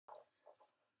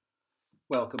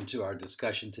Welcome to our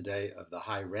discussion today of the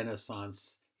High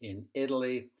Renaissance in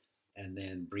Italy, and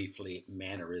then briefly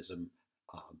Mannerism,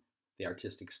 um, the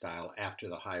artistic style after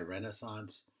the High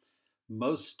Renaissance.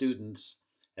 Most students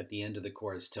at the end of the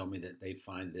course tell me that they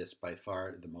find this by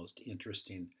far the most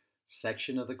interesting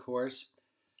section of the course.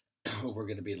 We're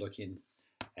going to be looking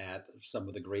at some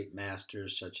of the great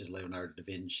masters such as Leonardo da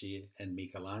Vinci and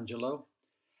Michelangelo.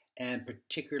 And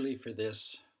particularly for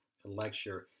this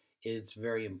lecture, it's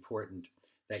very important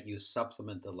that you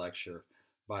supplement the lecture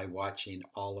by watching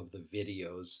all of the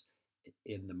videos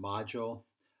in the module.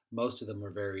 Most of them are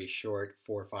very short,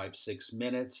 4, 5, 6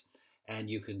 minutes, and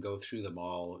you can go through them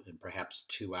all in perhaps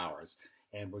 2 hours.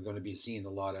 And we're going to be seeing a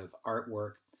lot of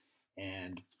artwork,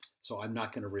 and so I'm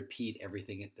not going to repeat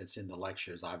everything that's in the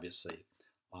lectures, obviously,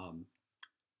 when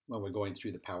we're going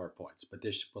through the PowerPoints, but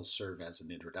this will serve as an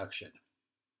introduction.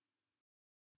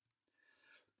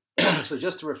 So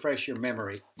just to refresh your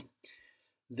memory,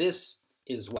 this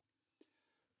is what,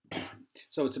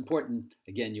 so it's important,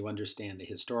 again, you understand the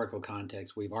historical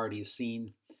context. We've already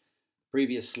seen,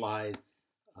 previous slide,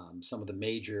 some of the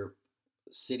major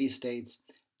city-states,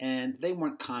 and they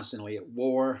weren't constantly at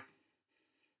war.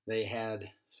 They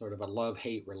had sort of a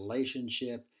love-hate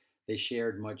relationship. They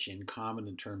shared much in common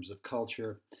in terms of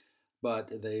culture,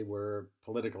 but they were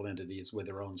political entities with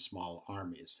their own small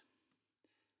armies.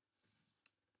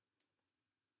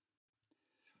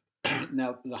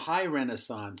 Now, the High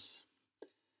Renaissance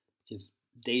is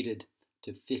dated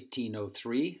to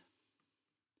 1503,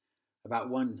 about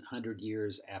 100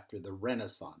 years after the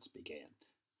Renaissance began.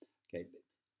 Okay,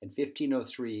 and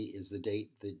 1503 is the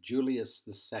date that Julius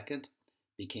II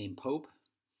became Pope,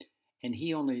 and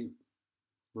he only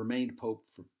remained Pope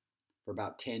for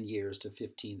about 10 years to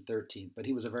 1513, but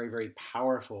he was a very, very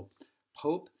powerful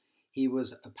Pope. He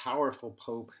was a powerful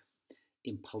Pope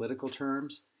in political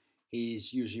terms.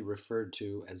 He's usually referred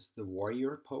to as the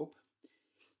warrior Pope.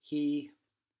 He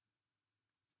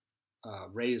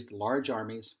raised large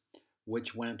armies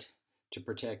which went to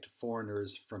protect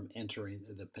foreigners from entering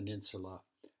the peninsula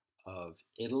of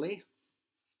Italy.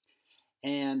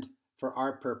 And for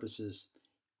our purposes,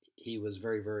 he was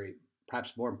very, very,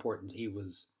 perhaps more important, he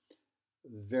was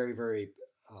very, very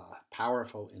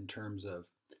powerful in terms of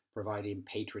providing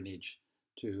patronage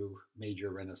to major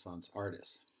Renaissance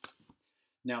artists.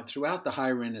 Now, throughout the High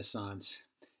Renaissance,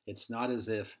 it's not as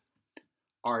if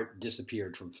art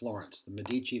disappeared from Florence. The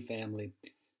Medici family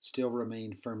still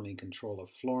remained firmly in control of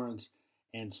Florence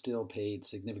and still paid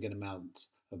significant amounts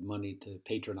of money to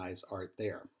patronize art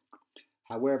there.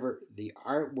 However, the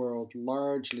art world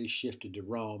largely shifted to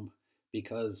Rome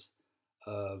because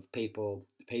of papal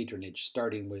patronage,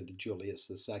 starting with Julius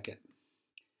II.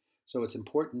 So it's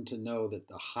important to know that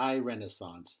the High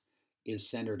Renaissance is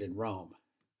centered in Rome,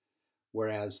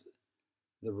 whereas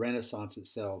the Renaissance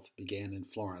itself began in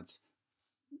Florence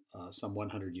some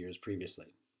 100 years previously.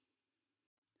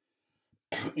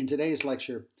 In today's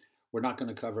lecture, we're not going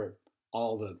to cover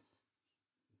all the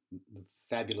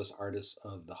fabulous artists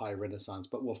of the High Renaissance,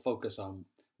 but we'll focus on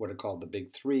what are called the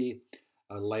big three,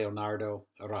 Leonardo,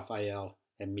 Raphael,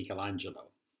 and Michelangelo.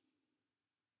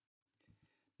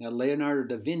 Now,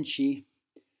 Leonardo da Vinci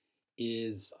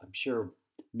is, I'm sure,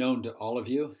 known to all of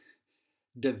you.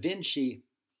 Da Vinci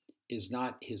is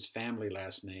not his family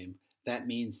last name. That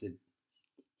means that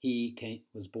he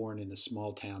was born in a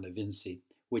small town of Vinci,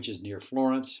 which is near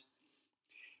Florence.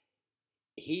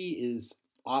 He is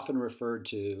often referred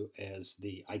to as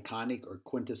the iconic or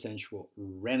quintessential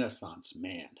Renaissance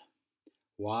man.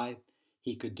 Why?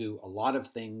 He could do a lot of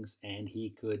things and he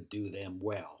could do them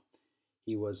well.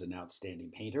 He was an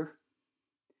outstanding painter.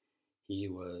 He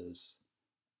was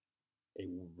a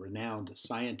renowned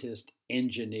scientist,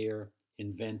 engineer,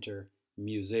 inventor,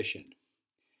 musician.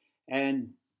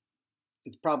 And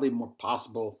it's probably more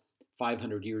possible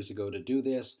 500 years ago to do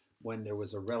this when there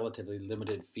was a relatively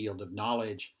limited field of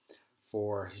knowledge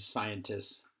for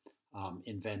scientists,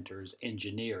 inventors,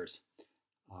 engineers.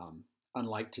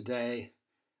 Unlike today,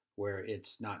 where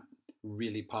it's not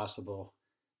really possible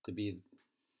to be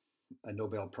a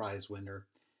Nobel Prize winner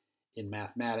in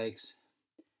mathematics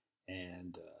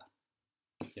and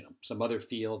some other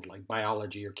field like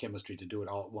biology or chemistry to do it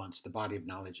all at once. The body of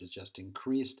knowledge has just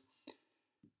increased.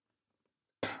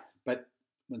 But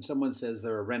when someone says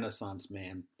they're a Renaissance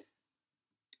man,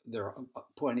 they're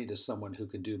pointing to someone who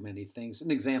can do many things.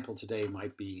 An example today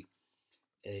might be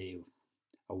a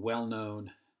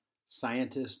well-known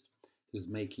scientist who's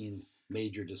making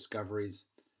major discoveries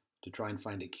to try and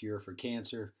find a cure for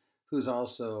cancer, who's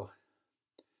also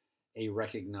a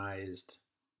recognized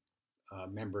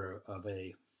member of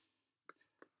a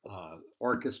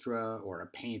orchestra or a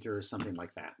painter or something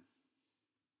like that.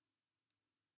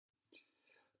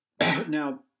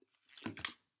 Now,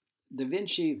 Da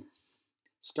Vinci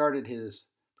started his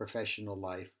professional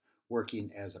life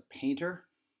working as a painter.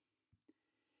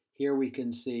 Here we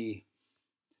can see,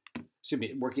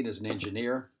 working as an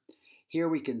engineer. Here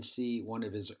we can see one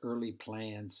of his early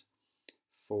plans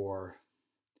for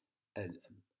an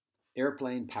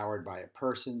airplane powered by a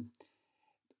person.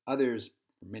 Others,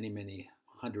 many, many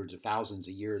hundreds of thousands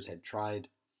of years, had tried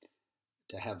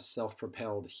to have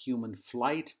self-propelled human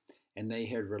flight, and they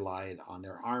had relied on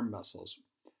their arm muscles.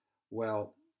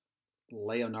 Well,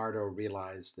 Leonardo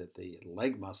realized that the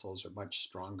leg muscles are much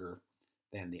stronger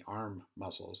than the arm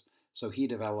muscles, so he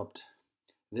developed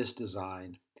this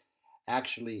design,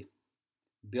 actually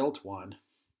built one,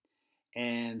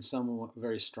 and some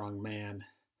very strong man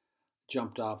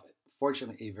jumped off,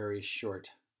 fortunately, a very short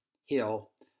hill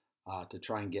to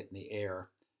try and get in the air,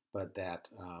 but that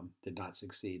did not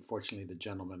succeed. Fortunately, the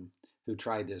gentleman who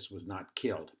tried this was not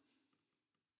killed.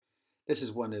 This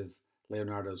is one of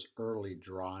Leonardo's early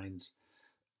drawings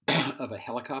of a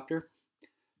helicopter,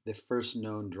 the first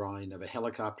known drawing of a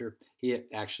helicopter. He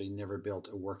actually never built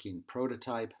a working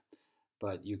prototype,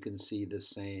 but you can see the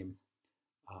same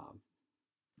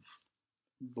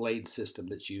blade system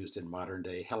that's used in modern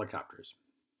day helicopters.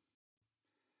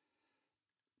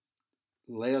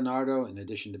 Leonardo, in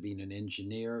addition to being an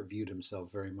engineer, viewed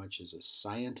himself very much as a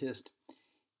scientist.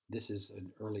 This is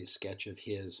an early sketch of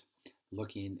his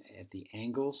looking at the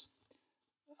angles,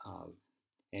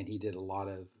 and he did a lot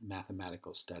of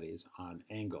mathematical studies on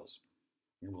angles.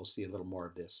 And we'll see a little more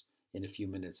of this in a few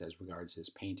minutes as regards his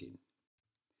painting.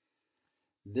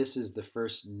 This is the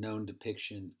first known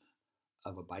depiction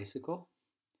of a bicycle.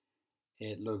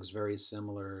 It looks very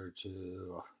similar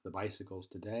to the bicycles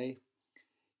today.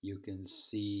 You can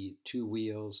see two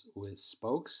wheels with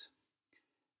spokes,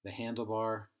 the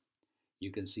handlebar. You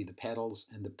can see the pedals,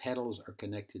 and the pedals are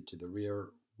connected to the rear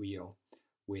wheel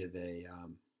with a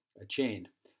chain.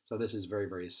 So this is very,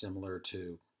 very similar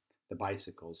to the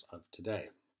bicycles of today.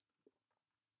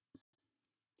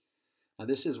 Now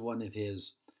this is one of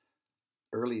his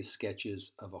early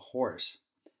sketches of a horse.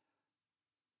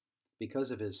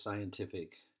 Because of his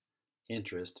scientific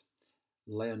interest,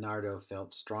 Leonardo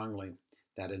felt strongly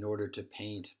that in order to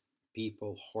paint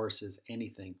people, horses,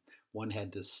 anything, one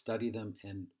had to study them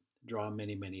and draw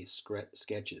many, many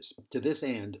sketches. To this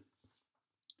end,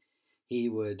 he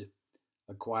would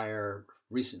acquire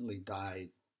recently died,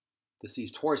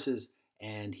 deceased horses,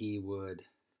 and he would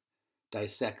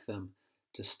dissect them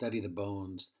to study the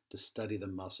bones, to study the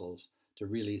muscles, to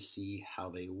really see how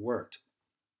they worked.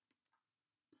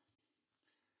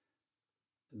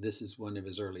 This is one of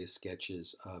his earliest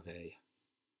sketches of a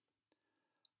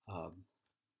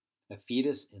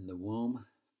fetus in the womb.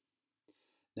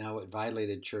 Now, it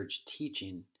violated church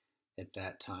teaching at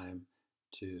that time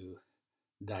to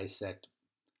dissect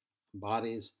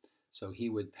bodies, so he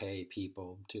would pay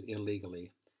people to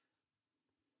illegally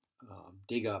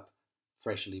dig up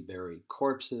freshly buried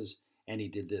corpses, and he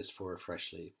did this for a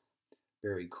freshly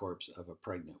buried corpse of a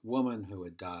pregnant woman who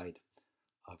had died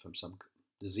from some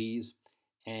disease,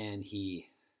 and he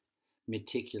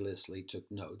meticulously took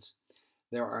notes.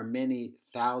 There are many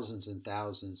thousands and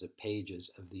thousands of pages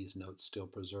of these notes still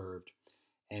preserved,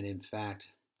 and in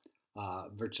fact,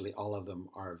 virtually all of them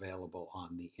are available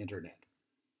on the internet.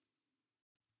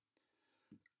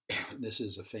 This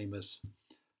is a famous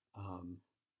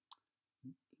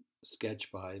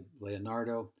sketch by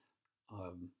Leonardo,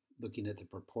 looking at the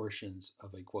proportions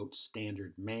of a, quote,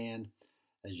 standard man.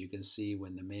 As you can see,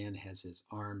 when the man has his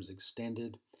arms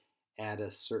extended at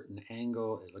a certain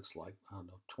angle, it looks like, I don't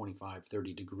know, 25,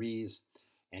 30 degrees,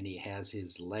 and he has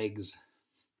his legs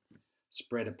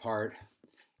spread apart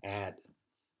at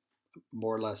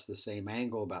more or less the same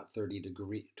angle, about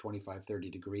 25, 30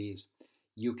 degrees.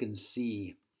 You can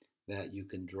see that you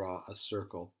can draw a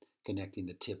circle connecting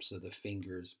the tips of the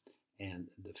fingers and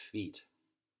the feet.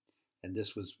 And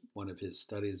this was one of his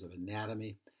studies of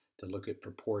anatomy, to look at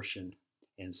proportion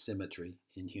and symmetry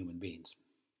in human beings.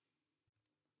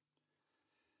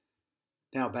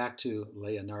 Now back to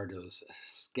Leonardo's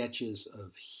sketches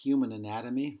of human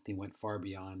anatomy. He went far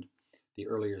beyond the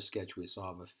earlier sketch we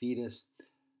saw of a fetus.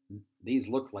 These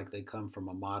look like they come from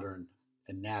a modern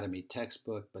anatomy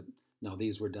textbook, but no,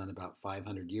 these were done about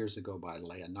 500 years ago by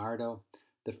Leonardo,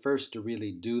 the first to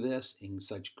really do this in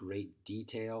such great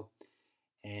detail.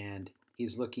 And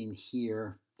he's looking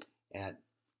here at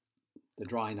the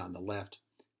drawing on the left,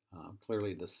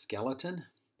 clearly the skeleton,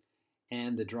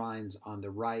 and the drawings on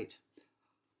the right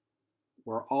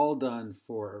were all done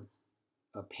for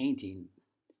a painting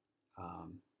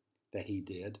that he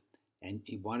did, and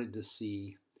he wanted to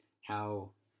see how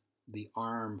the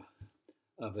arm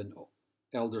of an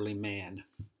elderly man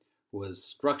was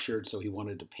structured, so he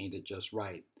wanted to paint it just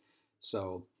right.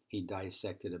 So he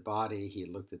dissected a body, he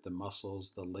looked at the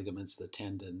muscles, the ligaments, the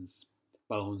tendons,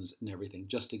 bones, and everything,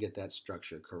 just to get that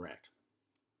structure correct.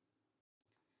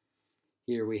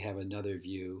 Here we have another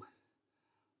view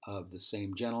of the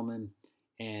same gentleman,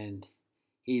 and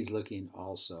he's looking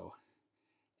also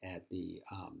at the,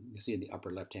 you see in the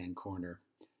upper left-hand corner,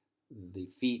 the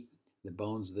feet, the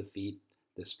bones of the feet,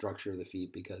 the structure of the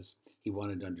feet, because he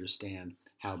wanted to understand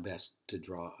how best to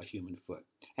draw a human foot.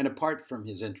 And apart from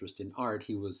his interest in art,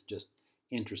 he was just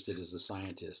interested as a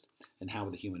scientist in how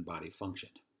the human body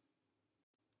functioned.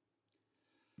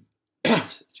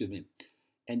 Excuse me.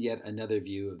 And yet another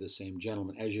view of the same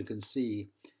gentleman. As you can see,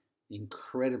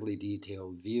 incredibly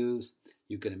detailed views.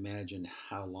 You can imagine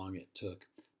how long it took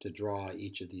to draw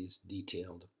each of these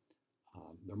detailed,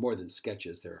 they're more than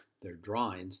sketches, they're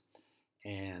drawings,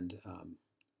 and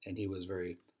he was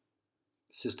very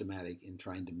systematic in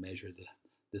trying to measure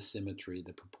the symmetry,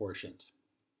 the proportions.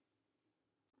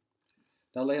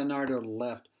 Now Leonardo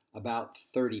left about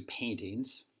 30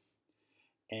 paintings,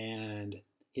 and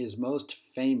his most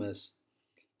famous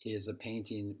is a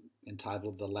painting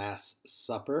entitled The Last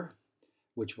Supper,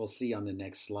 which we'll see on the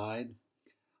next slide.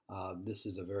 This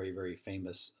is a very, very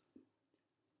famous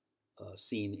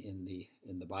scene in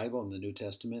the Bible, in the New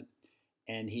Testament,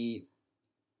 and he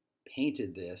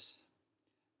painted this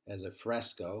as a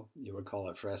fresco. You recall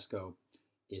a fresco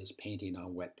is painting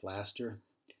on wet plaster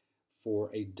for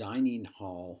a dining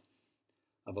hall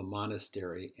of a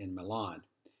monastery in Milan,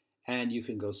 and you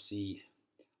can go see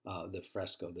the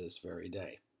fresco this very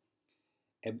day.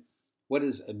 And what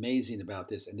is amazing about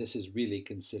this, and this is really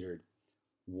considered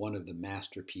one of the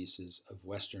masterpieces of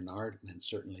Western art, and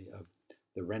certainly of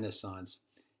the Renaissance,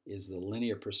 is the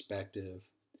linear perspective,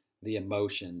 the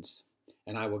emotions,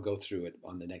 and I will go through it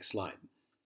on the next slide.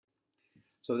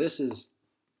 So this is,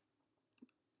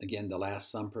 again, The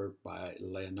Last Supper by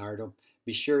Leonardo.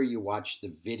 Be sure you watch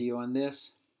the video on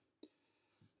this.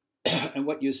 And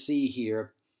what you see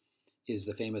here is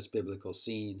the famous biblical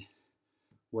scene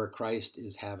where Christ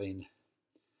is having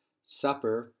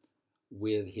supper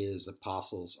with his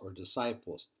apostles or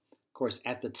disciples. Of course,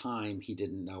 at the time, he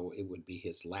didn't know it would be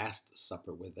his last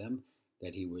supper with them,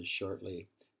 that he was shortly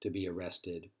to be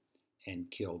arrested and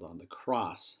killed on the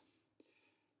cross.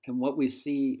 And what we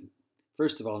see,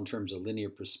 first of all, in terms of linear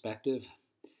perspective,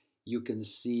 you can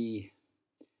see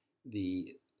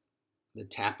the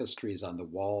tapestries on the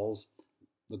walls.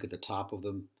 Look at the top of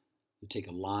them. You take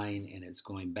a line and it's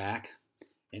going back,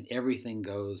 and everything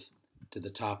goes to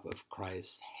the top of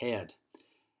Christ's head.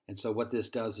 And so what this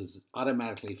does is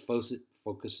automatically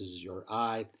focuses your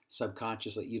eye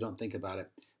subconsciously. You don't think about it.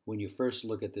 When you first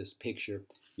look at this picture,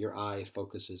 your eye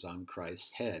focuses on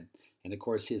Christ's head. And of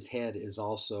course, his head is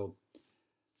also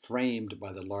framed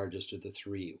by the largest of the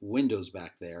three windows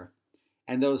back there.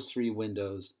 And those three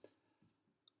windows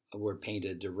were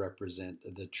painted to represent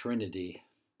the Trinity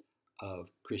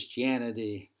of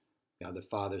Christianity, God the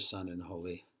Father, Son, and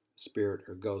Holy Spirit,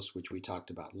 or Ghost, which we talked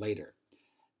about later.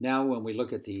 Now, when we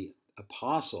look at the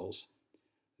apostles,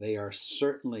 they are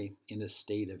certainly in a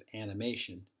state of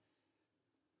animation.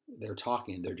 They're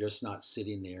talking, they're just not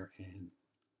sitting there.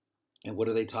 And what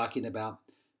are they talking about?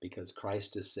 Because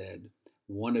Christ has said,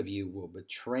 one of you will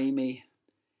betray me,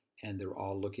 and they're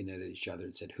all looking at each other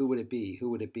and said, who would it be? Who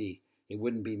would it be? It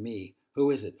wouldn't be me.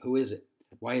 Who is it? Who is it?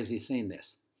 Why is he saying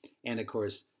this? And of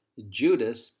course,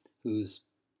 Judas, who's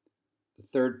the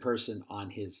third person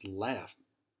on his left,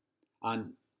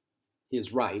 on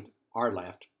his right, our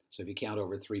left, so if you count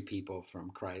over three people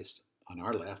from Christ on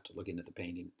our left, looking at the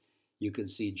painting, you can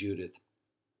see Judas.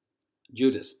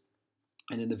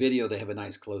 And in the video, they have a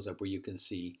nice close-up where you can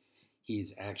see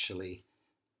he's actually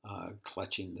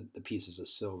clutching the pieces of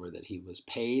silver that he was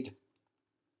paid.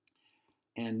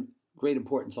 And great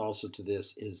importance also to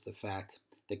this is the fact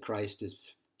that Christ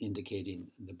is indicating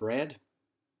the bread,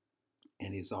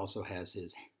 and he also has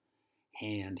his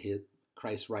hand,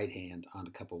 Christ's right hand, on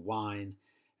a cup of wine.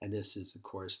 And this is, of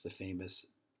course, the famous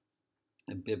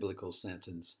and biblical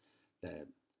sentence that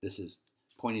this is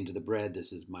pointing to the bread,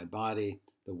 this is my body,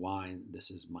 the wine,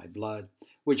 this is my blood,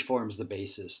 which forms the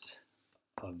basis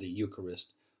of the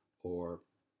Eucharist or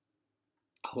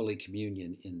Holy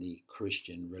Communion in the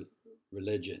Christian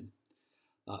religion.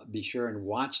 Be sure and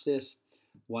watch this.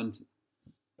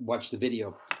 Watch the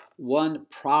video. One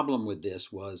problem with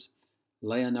this was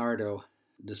Leonardo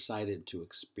decided to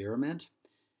experiment.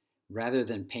 Rather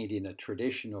than painting a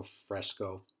traditional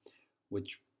fresco,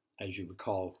 which, as you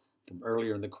recall from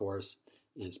earlier in the course,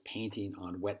 is painting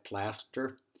on wet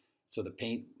plaster. So the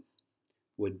paint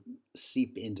would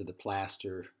seep into the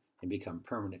plaster and become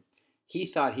permanent. He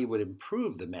thought he would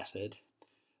improve the method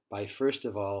by first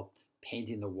of all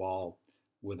painting the wall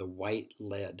with a white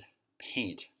lead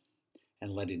paint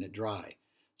and letting it dry.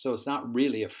 So it's not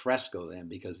really a fresco then,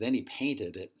 because then he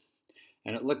painted it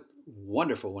and it looked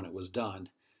wonderful when it was done.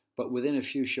 But within a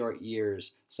few short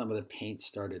years, some of the paint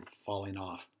started falling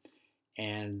off.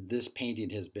 And this painting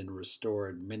has been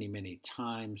restored many, many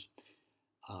times.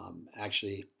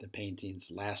 Actually, the painting's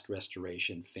last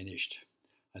restoration finished,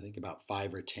 I think, about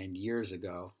 5 or 10 years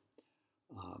ago.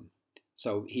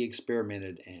 So he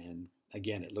experimented, and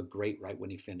again, it looked great right when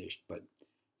he finished, but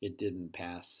it didn't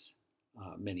pass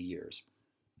many years.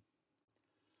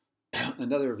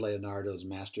 Another of Leonardo's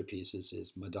masterpieces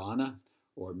is Madonna,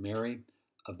 or Mary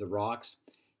of the Rocks.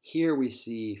 Here we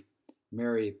see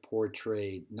Mary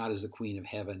portrayed not as the Queen of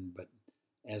Heaven, but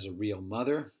as a real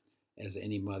mother, as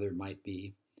any mother might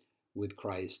be, with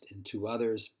Christ and two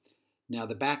others. Now,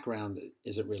 the background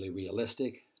isn't really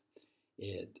realistic.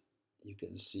 You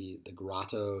can see the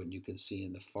grotto, and you can see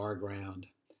in the foreground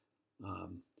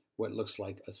what looks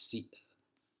like a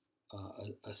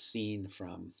scene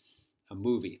from a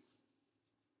movie.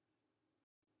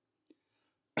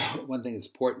 One thing that's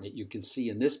important that you can see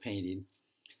in this painting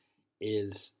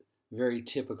is very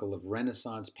typical of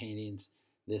Renaissance paintings.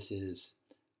 This is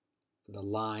the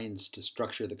lines to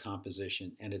structure the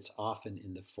composition, and it's often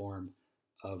in the form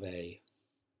of a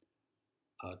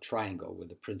triangle, with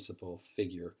the principal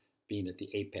figure being at the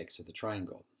apex of the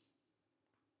triangle.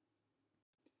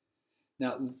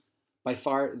 Now, by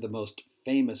far the most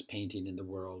famous painting in the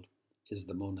world is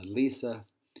the Mona Lisa,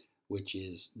 which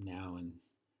is now in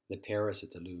the Paris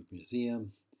at the Louvre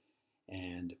Museum.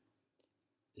 And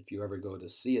if you ever go to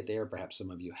see it there, perhaps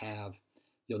some of you have,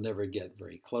 you'll never get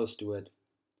very close to it.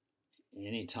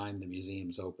 Anytime the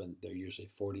museum's open, there are usually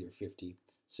 40 or 50,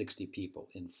 60 people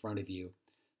in front of you.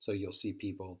 So you'll see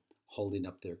people holding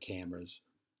up their cameras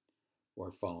or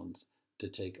phones to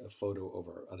take a photo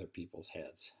over other people's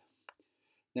heads.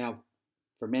 Now,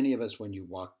 for many of us, when you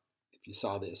walk, if you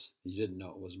saw this, you didn't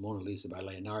know it was Mona Lisa by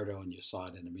Leonardo and you saw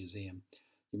it in a museum,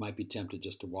 you might be tempted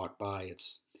just to walk by.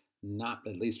 It's not,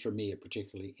 at least for me, a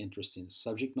particularly interesting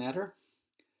subject matter.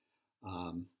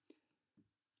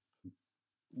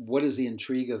 What is the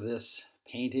intrigue of this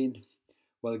painting?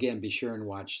 Well, again, be sure and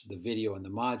watch the video in the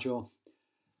module.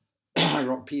 I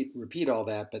won't repeat all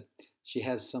that, but she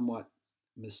has somewhat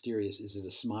mysterious. Is it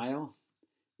a smile?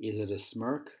 Is it a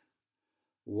smirk?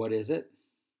 What is it?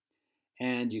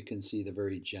 And you can see the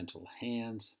very gentle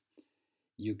hands.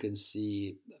 You can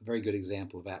see a very good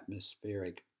example of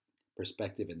atmospheric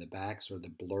perspective in the back, sort of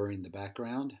the blurring the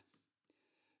background.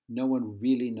 No one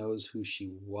really knows who she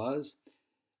was.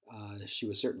 She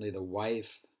was certainly the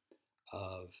wife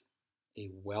of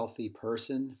a wealthy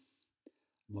person,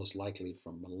 most likely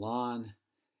from Milan.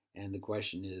 And the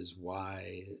question is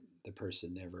why the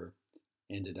person never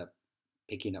ended up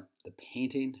picking up the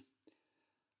painting.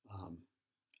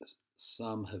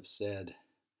 Some have said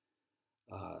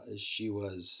she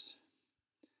was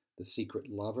the secret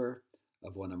lover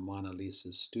of one of Mona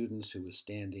Lisa's students who was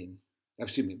standing,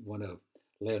 one of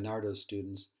Leonardo's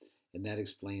students, and that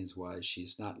explains why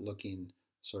she's not looking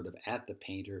sort of at the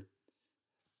painter,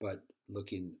 but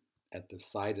looking at the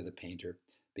side of the painter,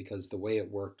 because the way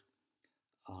it worked,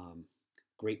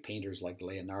 great painters like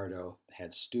Leonardo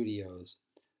had studios.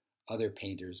 Other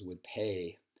painters would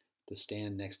pay to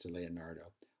stand next to Leonardo,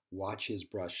 watch his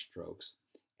brush strokes,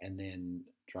 and then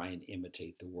try and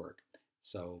imitate the work.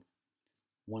 So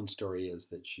one story is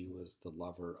that she was the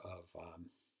lover of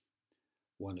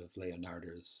one of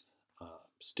Leonardo's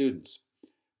students.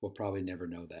 We'll probably never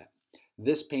know that.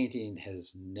 This painting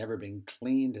has never been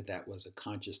cleaned. That was a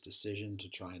conscious decision to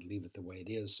try and leave it the way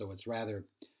it is. So it's rather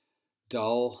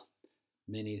dull.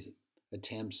 Many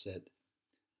attempts at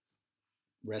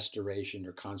restoration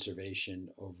or conservation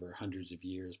over hundreds of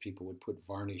years, people would put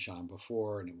varnish on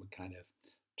before and it would kind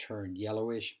of turn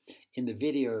yellowish. In the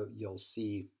video, you'll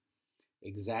see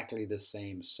exactly the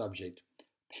same subject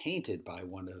painted by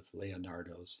one of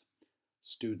Leonardo's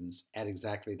students at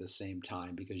exactly the same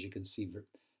time, because you can see,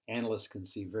 analysts can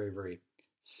see very, very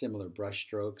similar brush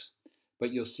strokes,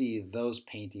 but you'll see those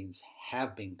paintings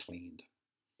have been cleaned,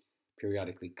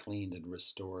 periodically cleaned and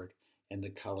restored, and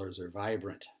the colors are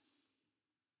vibrant.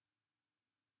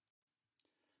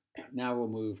 Now we'll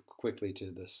move quickly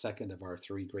to the second of our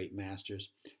three great masters,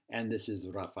 and this is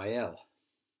Raphael.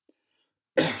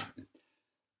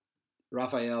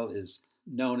 Raphael is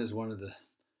known as one of the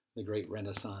great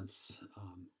Renaissance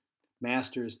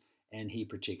masters, and he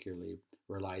particularly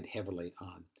relied heavily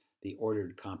on the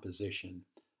ordered composition,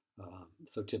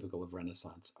 so typical of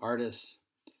Renaissance artists.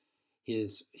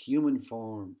 His human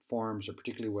forms are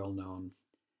particularly well known,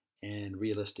 and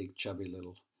realistic, chubby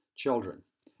little children.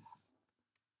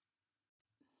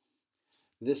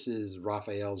 This is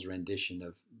Raphael's rendition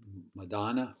of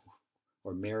Madonna,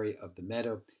 or Mary of the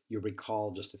Meadow. You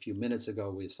recall just a few minutes ago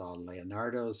we saw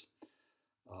Leonardo's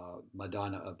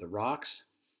Madonna of the Rocks.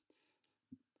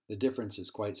 The difference is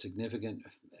quite significant.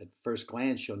 At first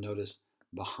glance, you'll notice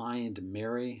behind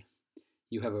Mary,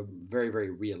 you have a very, very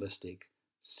realistic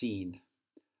scene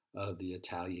of the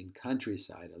Italian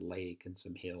countryside, a lake and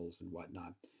some hills and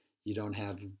whatnot. You don't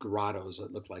have grottos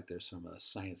that look like they're from a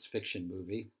science fiction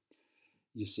movie.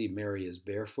 You see Mary is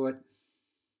barefoot.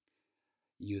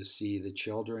 You see the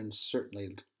children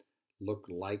certainly look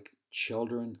like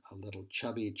children, a little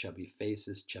chubby, chubby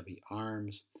faces, chubby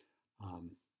arms.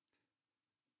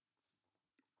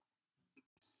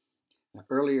 Now,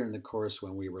 earlier in the course,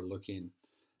 when we were looking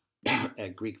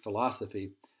at Greek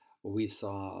philosophy, we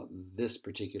saw this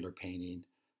particular painting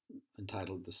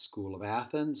entitled The School of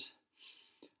Athens.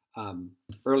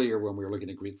 Earlier, when we were looking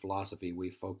at Greek philosophy, we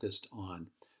focused on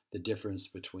the difference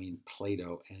between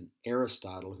Plato and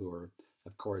Aristotle, who are,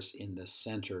 of course, in the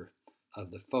center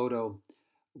of the photo,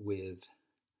 with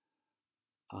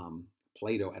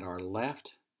Plato at our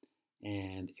left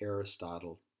and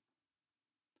Aristotle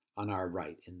on our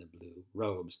right in the blue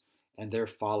robes, and their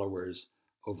followers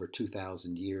over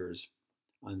 2,000 years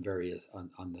on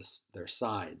their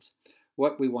sides.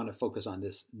 What we want to focus on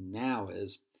this now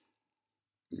is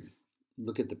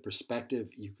look at the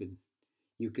perspective.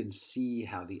 You can see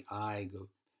how the eye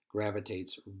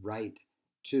gravitates right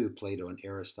to Plato and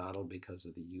Aristotle because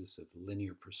of the use of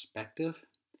linear perspective.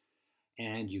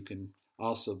 And you can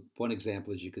also, one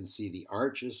example is you can see the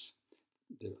arches,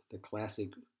 the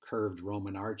classic curved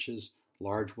Roman arches,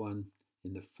 large one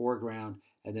in the foreground,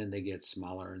 and then they get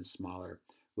smaller and smaller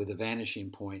with a vanishing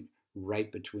point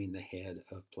right between the head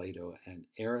of Plato and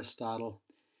Aristotle.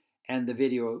 And the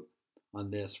video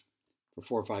on this for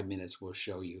 4 or 5 minutes will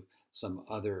show you some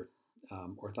other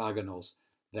orthogonals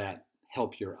that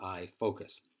help your eye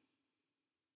focus.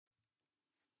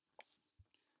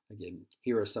 Again,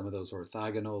 here are some of those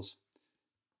orthogonals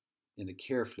in a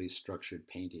carefully structured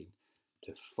painting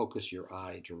to focus your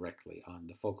eye directly on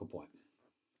the focal point.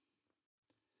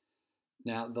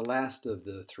 Now, the last of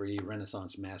the three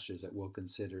Renaissance masters that we'll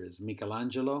consider is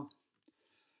Michelangelo.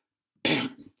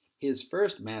 His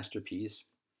first masterpiece,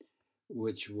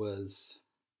 which was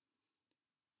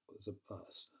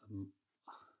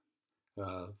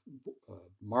a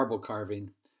marble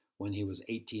carving when he was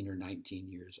 18 or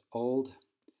 19 years old.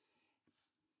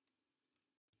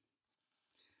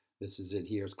 This is it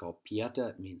here. It's called Pietà.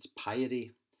 It means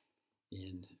piety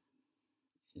in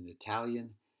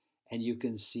Italian. And you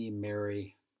can see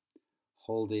Mary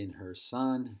holding her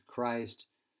son, Christ,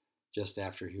 just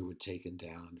after he was taken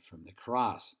down from the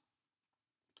cross.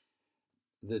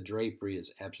 The drapery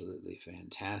is absolutely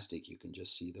fantastic. You can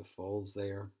just see the folds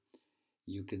there.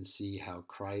 You can see how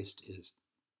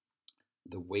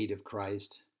the weight of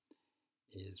Christ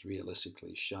is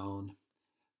realistically shown.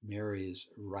 Mary's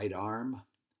right arm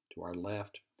to our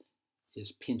left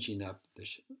is pinching up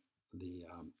the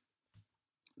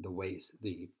waist,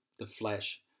 the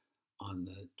flesh on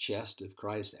the chest of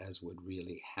Christ, as would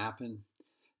really happen.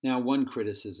 Now, one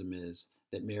criticism is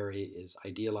that Mary is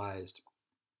idealized.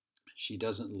 She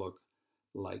doesn't look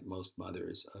like most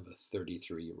mothers of a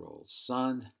 33-year-old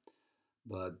son,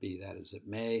 but be that as it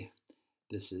may,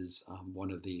 this is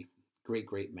one of the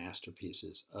great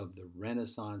masterpieces of the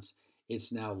Renaissance.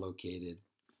 It's now located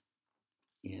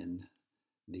in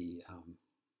the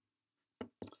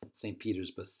St.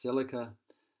 Peter's Basilica,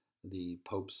 the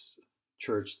Pope's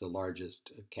church, the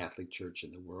largest Catholic church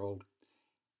in the world,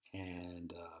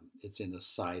 and it's in a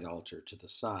side altar to the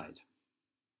side.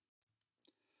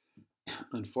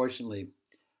 Unfortunately,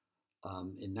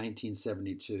 in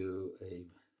 1972, a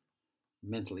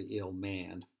mentally ill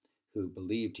man who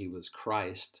believed he was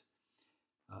Christ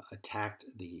attacked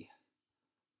the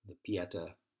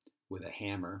Pietà with a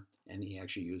hammer, and he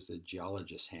actually used a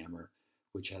geologist's hammer,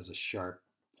 which has a sharp,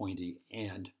 pointy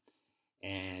end.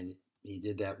 And he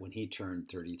did that when he turned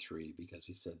 33 because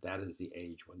he said that is the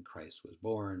age when Christ was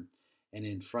born. And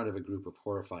in front of a group of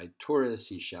horrified tourists,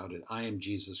 he shouted, "I am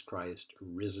Jesus Christ,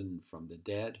 risen from the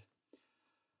dead."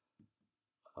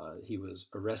 He was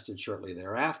arrested shortly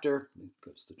thereafter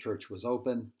because the church was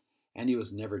open, and he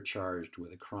was never charged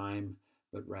with a crime,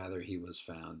 but rather he was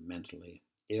found mentally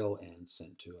ill and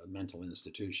sent to a mental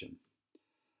institution.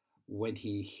 When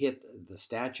he hit the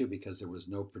statue, because there was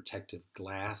no protective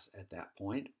glass at that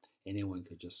point, anyone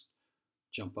could just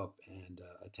jump up and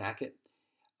attack it.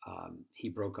 He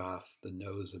broke off the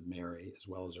nose of Mary as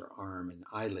well as her arm and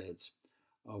eyelids.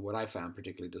 What I found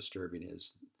particularly disturbing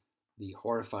is the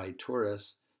horrified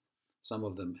tourists, some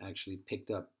of them actually picked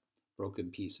up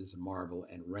broken pieces of marble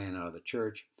and ran out of the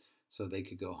church so they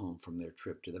could go home from their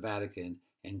trip to the Vatican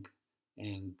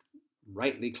and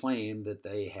rightly claim that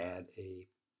they had a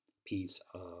piece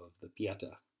of the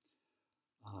Pietà.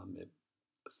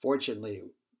 Fortunately,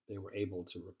 they were able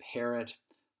to repair it.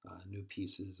 New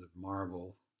pieces of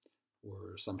marble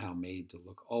were somehow made to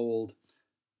look old,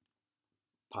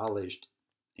 polished,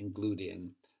 and glued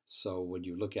in. So when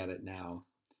you look at it now,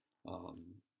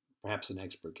 perhaps an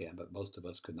expert can, but most of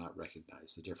us could not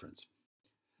recognize the difference.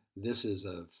 This is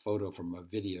a photo from a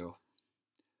video,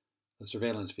 a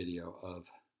surveillance video of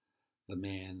the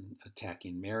man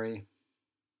attacking Mary.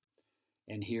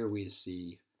 And here we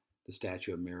see the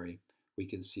statue of Mary. We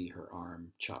can see her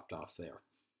arm chopped off there.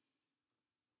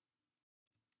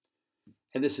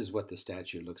 And this is what the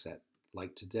statue looks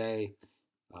like today.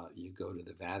 You go to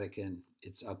the Vatican,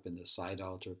 it's up in the side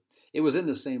altar. It was in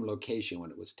the same location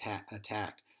when it was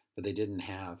attacked, but they didn't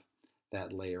have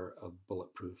that layer of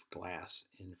bulletproof glass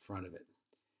in front of it.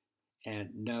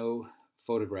 And no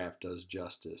photograph does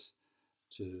justice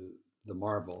to the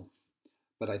marble,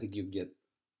 but I think you get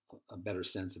a better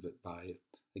sense of it by,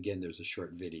 again, there's a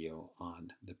short video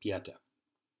on the Pietà.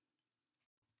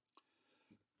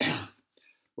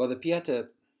 Well, the Pietà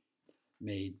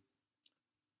made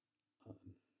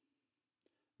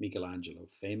Michelangelo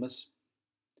famous,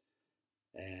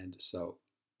 and so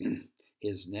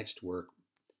his next work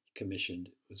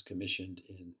was commissioned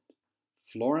in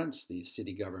Florence. The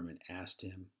city government asked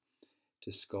him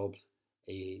to sculpt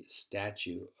a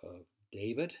statue of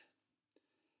David.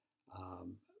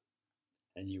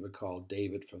 And you recall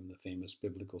David from the famous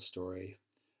biblical story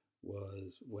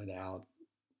went out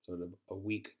sort of a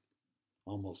weak,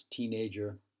 almost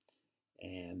teenager,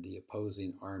 and the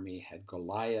opposing army had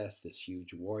Goliath, this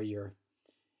huge warrior,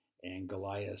 and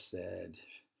Goliath said,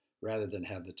 rather than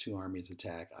have the two armies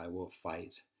attack, I will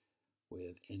fight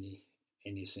with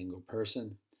any single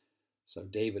person. So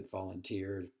David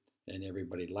volunteered, and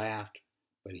everybody laughed,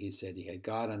 but he said he had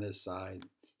God on his side.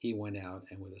 He went out,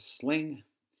 and with a sling,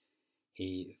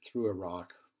 he threw a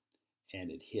rock,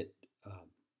 and it hit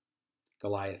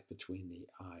Goliath between the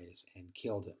eyes and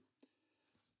killed him.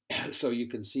 So you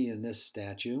can see in this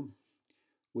statue,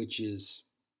 which is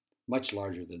much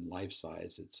larger than life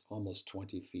size, it's almost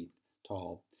 20 feet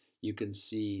tall, you can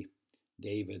see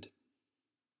David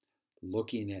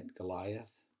looking at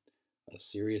Goliath, a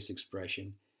serious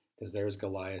expression, because there's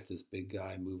Goliath, this big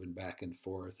guy moving back and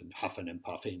forth and huffing and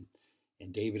puffing,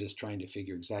 and David is trying to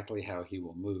figure exactly how he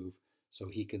will move so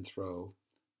he can throw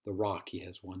the rock. He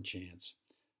has one chance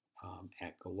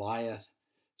at Goliath.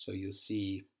 So you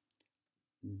see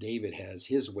David has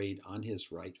his weight on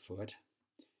his right foot.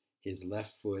 His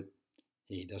left foot,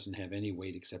 he doesn't have any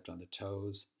weight except on the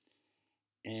toes.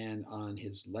 And on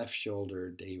his left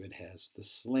shoulder, David has the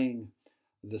sling.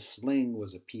 The sling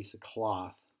was a piece of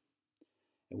cloth,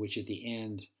 in which at the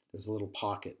end there's a little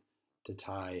pocket to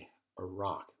tie a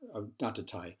rock, not to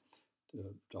tie,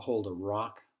 to hold a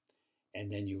rock. And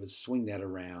then you would swing that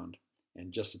around,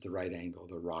 and just at the right angle,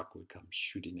 the rock would come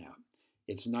shooting out.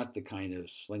 It's not the kind of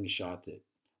slingshot that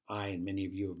I and many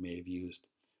of you may have used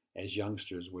as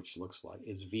youngsters, which looks like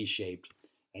is V-shaped,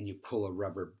 and you pull a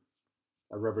rubber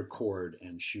cord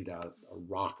and shoot out a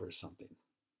rock or something.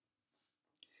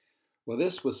 Well,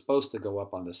 this was supposed to go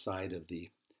up on the side of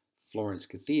the Florence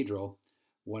Cathedral.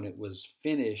 When it was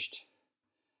finished,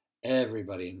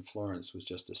 everybody in Florence was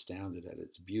just astounded at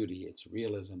its beauty, its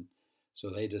realism. So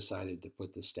they decided to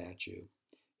put the statue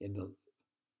in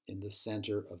the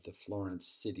center of the Florence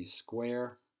city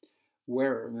square,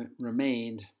 where it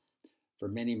remained for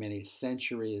many, many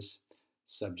centuries,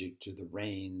 subject to the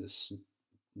rain,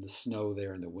 the snow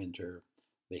there in the winter,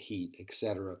 the heat,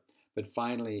 etc. But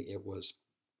finally, it was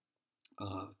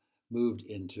moved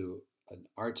into an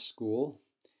art school,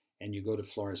 and you go to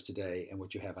Florence today, and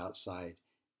what you have outside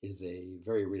is a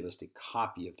very realistic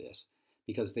copy of this,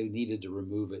 because they needed to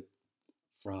remove it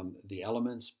from the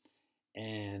elements,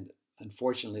 and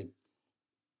unfortunately,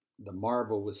 the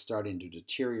marble was starting to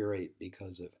deteriorate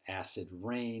because of acid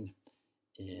rain.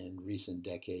 In recent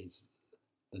decades,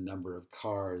 the number of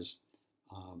cars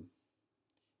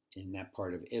in that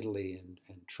part of Italy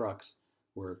and trucks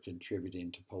were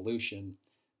contributing to pollution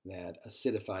that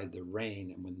acidified the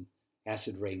rain. And when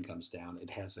acid rain comes down, it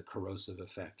has a corrosive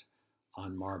effect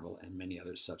on marble and many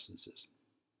other substances.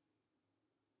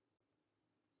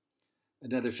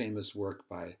 Another famous work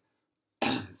by,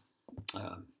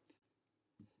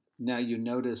 now you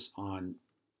notice on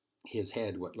his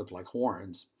head what looked like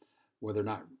horns. Well, they're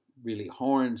not really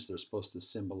horns. They're supposed to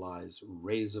symbolize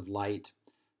rays of light.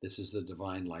 This is the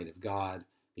divine light of God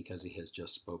because he has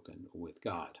just spoken with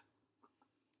God.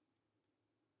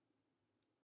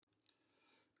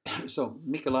 So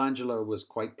Michelangelo was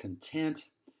quite content.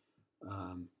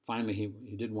 Finally,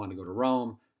 he didn't want to go to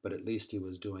Rome, but at least he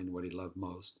was doing what he loved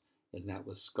most, and that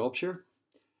was sculpture.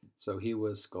 So he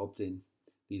was sculpting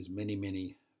these many,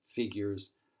 many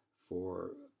figures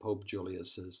for Pope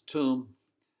Julius's tomb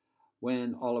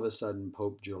when all of a sudden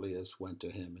Pope Julius went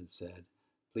to him and said,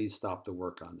 "Please stop the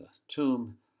work on the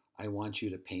tomb. I want you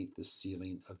to paint the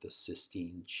ceiling of the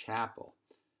Sistine Chapel."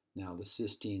 Now, the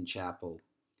Sistine Chapel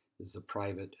is the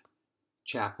private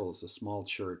chapel, is a small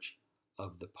church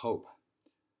of the Pope.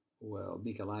 Well,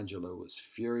 Michelangelo was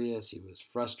furious. He was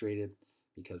frustrated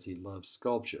because he loved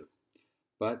sculpture.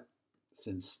 But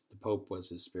since the Pope was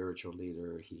his spiritual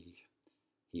leader,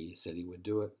 he said he would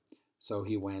do it. So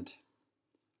he went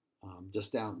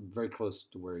just down very close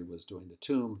to where he was doing the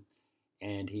tomb,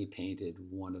 and he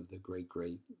painted one of the great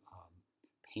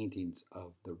paintings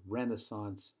of the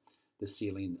Renaissance, the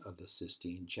ceiling of the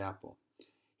Sistine Chapel.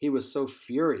 He was so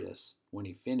furious when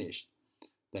he finished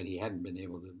that he hadn't been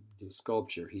able to do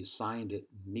sculpture. He signed it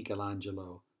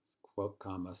Michelangelo, quote,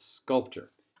 comma,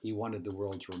 sculptor. He wanted the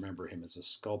world to remember him as a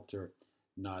sculptor,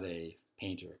 not a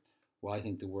painter. Well, I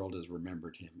think the world has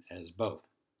remembered him as both.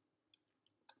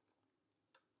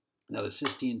 Now, the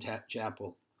Sistine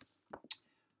Chapel,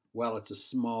 well, it's a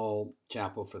small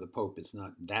chapel for the Pope. It's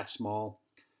not that small.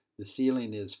 The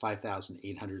ceiling is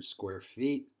 5,800 square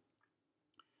feet.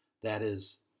 That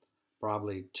is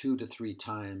probably 2 to 3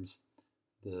 times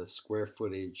the square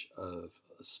footage of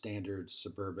a standard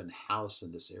suburban house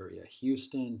in this area.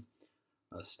 Houston,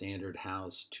 a standard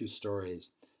house, 2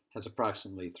 stories, has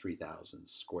approximately 3,000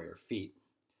 square feet.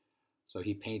 So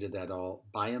he painted that all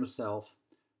by himself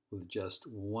with just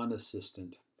one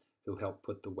assistant who helped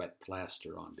put the wet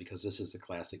plaster on, because this is a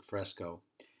classic fresco.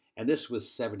 And this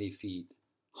was 70 feet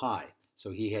high. So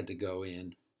he had to go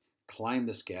in, climb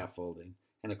the scaffolding,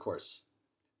 and of course,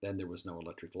 then there was no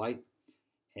electric light,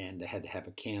 and they had to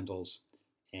have candles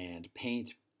and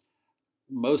paint.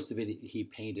 Most of it he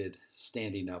painted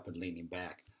standing up and leaning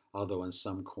back, although in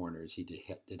some corners he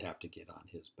did have to get on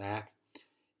his back.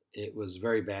 It was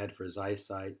very bad for his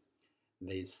eyesight.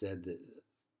 They said that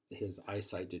his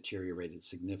eyesight deteriorated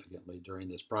significantly during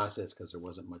this process because there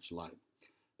wasn't much light.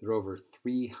 There are over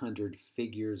 300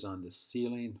 figures on the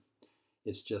ceiling.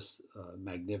 It's just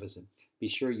magnificent. Be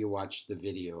sure you watch the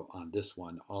video on this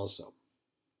one also.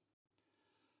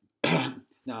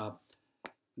 Now,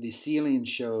 the ceiling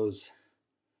shows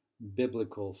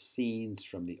biblical scenes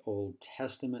from the Old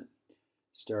Testament,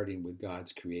 starting with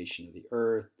God's creation of the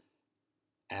earth,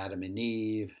 Adam and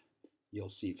Eve. You'll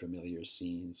see familiar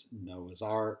scenes, Noah's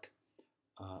Ark,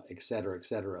 etc.,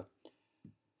 etc.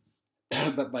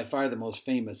 But by far the most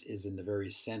famous is in the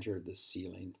very center of the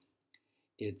ceiling.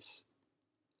 It's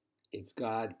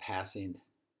God passing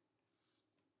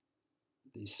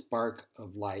the spark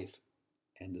of life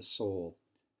and the soul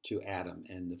to Adam,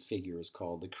 and the figure is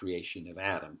called the creation of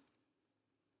Adam.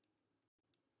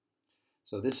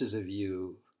 So this is a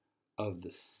view of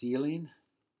the ceiling,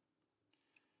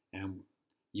 and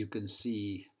you can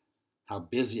see how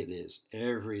busy it is.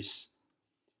 Every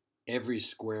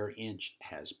square inch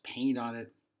has paint on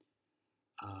it,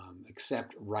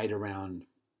 except right around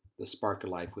the spark of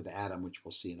life with Adam, which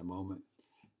we'll see in a moment.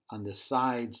 On the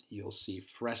sides, you'll see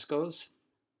frescoes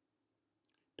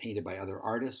painted by other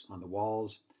artists on the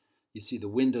walls. You see the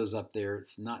windows up there.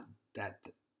 It's not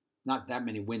that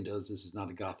many windows. This is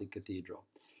not a Gothic cathedral.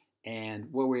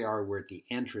 And where we are, we're at the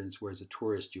entrance, where as a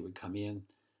tourist you would come in.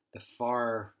 The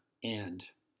far end,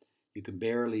 you can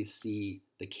barely see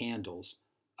the candles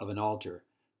of an altar.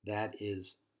 That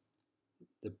is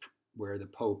where the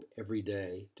Pope every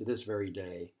day, to this very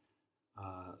day,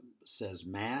 says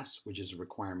Mass, which is a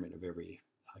requirement of every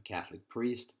Catholic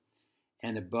priest.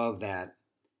 And above that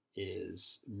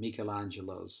is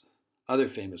Michelangelo's other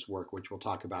famous work, which we'll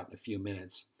talk about in a few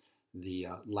minutes, the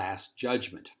Last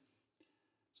Judgment.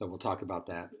 So we'll talk about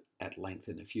that at length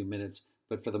in a few minutes.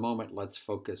 But for the moment, let's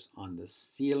focus on the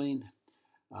ceiling.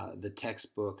 The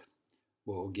textbook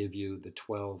will give you the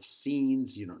 12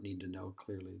 scenes. You don't need to know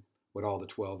clearly what all the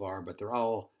 12 are, but they're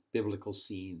all biblical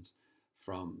scenes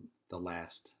from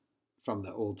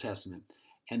the Old Testament.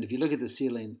 And if you look at the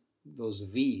ceiling, those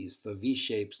V's, the V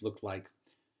shapes look like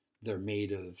they're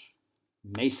made of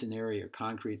masonry or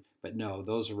concrete, but no,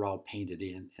 those are all painted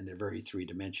in, and they're very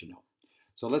three-dimensional.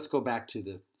 So let's go back to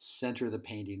the center of the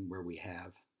painting where we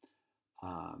have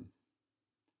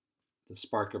the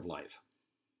spark of life.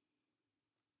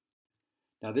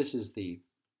 Now this is the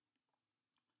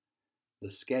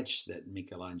sketch that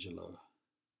Michelangelo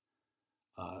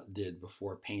did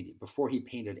before painting. Before he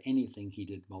painted anything, he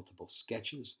did multiple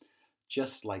sketches.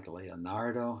 Just like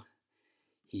Leonardo,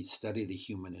 he studied the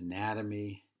human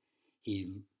anatomy.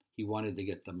 He wanted to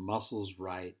get the muscles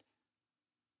right.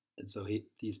 And so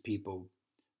these people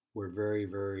were very,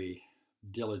 very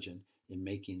diligent in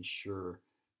making sure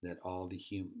that all the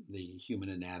human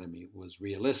anatomy was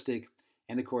realistic.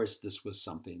 And of course, this was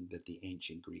something that the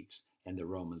ancient Greeks and the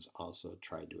Romans also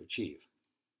tried to achieve.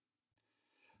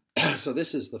 So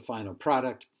this is the final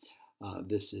product.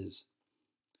 This is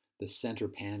the center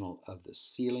panel of the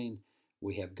ceiling.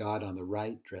 We have God on the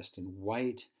right, dressed in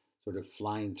white, sort of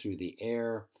flying through the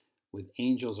air with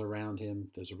angels around him.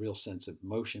 There's a real sense of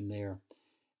motion there.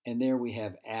 And there we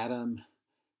have Adam,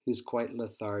 who's quite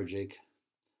lethargic,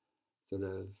 sort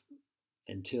of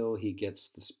until he gets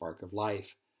the spark of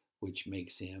life, which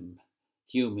makes him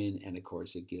human, and of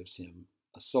course it gives him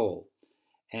a soul.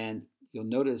 And you'll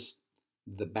notice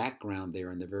the background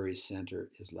there in the very center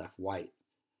is left white.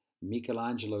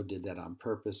 Michelangelo did that on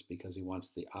purpose because he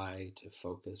wants the eye to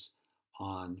focus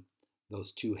on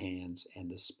those two hands and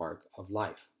the spark of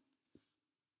life.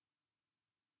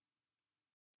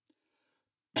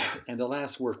 And the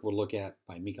last work we'll look at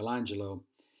by Michelangelo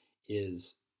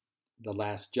is the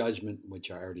Last Judgment,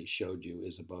 which I already showed you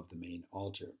is above the main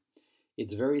altar.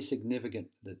 It's very significant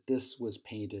that this was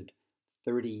painted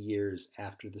 30 years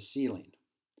after the sealing.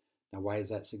 Now, why is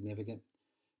that significant?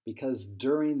 Because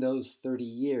during those 30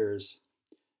 years,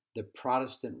 the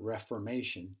Protestant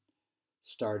Reformation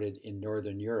started in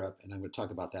Northern Europe, and I'm going to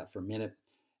talk about that for a minute,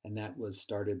 and that was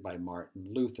started by Martin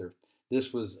Luther.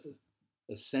 This was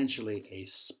essentially a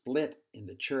split in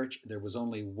the church. There was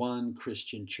only one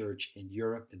Christian church in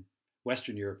Europe, in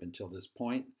Western Europe until this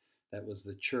point. That was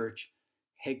the church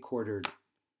headquartered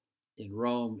in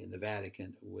Rome, in the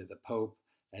Vatican, with a pope,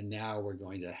 and now we're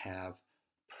going to have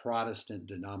Protestant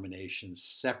denominations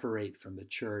separate from the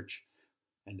church,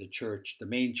 and the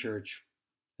main church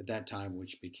at that time,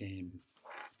 which became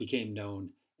known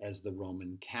as the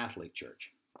Roman Catholic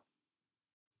Church.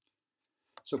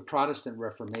 So Protestant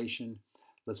Reformation,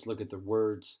 let's look at the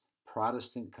words.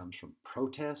 Protestant comes from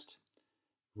protest,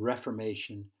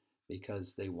 Reformation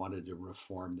because they wanted to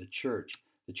reform the church.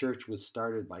 The church was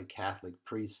started by Catholic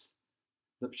priests.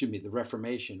 The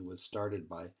Reformation was started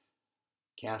by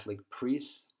Catholic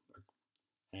priests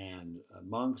and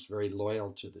monks, very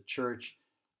loyal to the church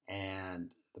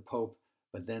and the Pope,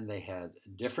 but then they had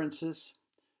differences,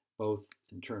 both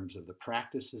in terms of the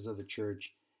practices of the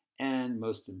church and,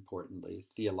 most importantly,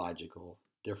 theological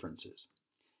differences.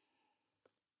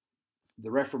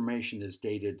 The Reformation is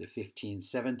dated to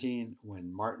 1517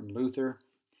 when Martin Luther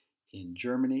in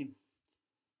Germany,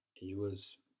 he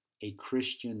was a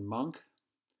Christian monk,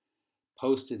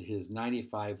 posted his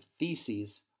 95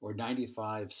 theses or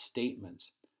 95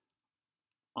 statements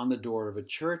on the door of a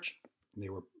church. They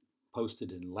were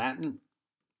posted in Latin,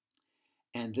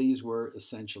 and these were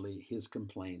essentially his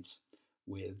complaints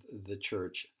with the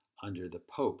church under the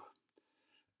Pope.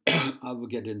 I will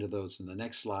get into those in the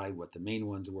next slide, what the main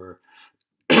ones were.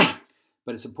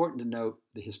 But it's important to note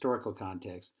the historical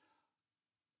context.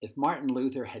 If Martin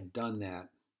Luther had done that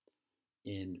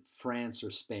in France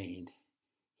or Spain,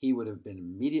 he would have been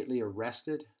immediately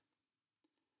arrested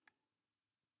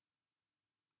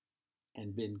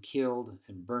and been killed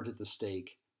and burnt at the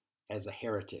stake as a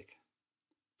heretic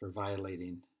for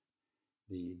violating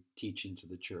the teachings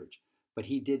of the church. But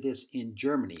he did this in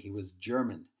Germany. He was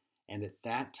German. And at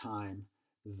that time,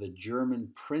 the German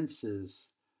princes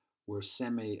were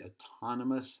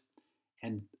semi-autonomous,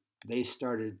 and they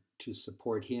started to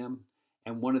support him.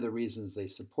 And one of the reasons they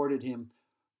supported him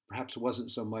perhaps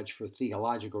wasn't so much for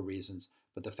theological reasons,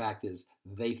 but the fact is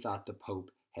they thought the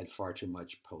Pope had far too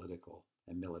much political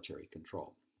and military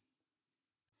control.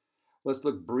 Let's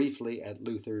look briefly at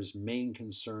Luther's main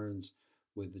concerns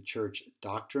with the church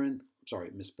doctrine. Sorry,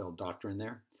 misspelled doctrine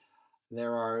there.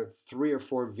 There are 3 or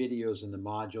 4 videos in the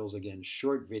modules, again,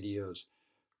 short videos,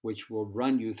 which will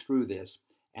run you through this.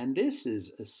 And this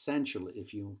is essential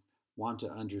if you want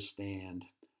to understand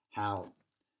how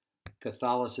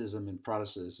Catholicism and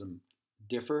Protestantism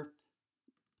differ,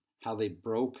 how they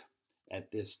broke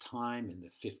at this time in the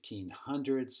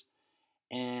 1500s.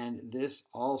 And this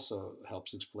also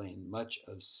helps explain much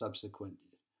of subsequent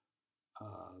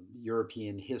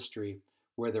European history,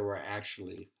 where there were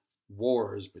actually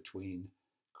wars between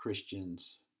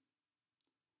Christians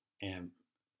and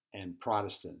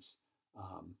Protestants,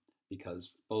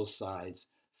 because both sides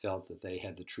felt that they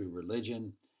had the true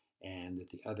religion and that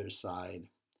the other side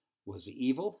was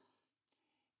evil.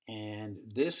 And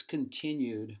this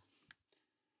continued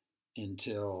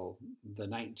until the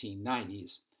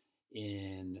 1990s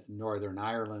in Northern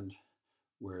Ireland,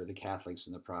 where the Catholics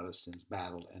and the Protestants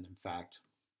battled. And in fact,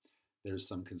 there's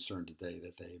some concern today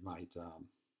that they might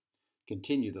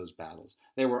continue those battles.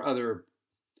 There were other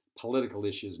political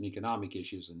issues and economic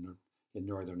issues in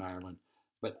Northern Ireland,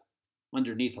 but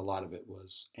underneath a lot of it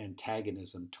was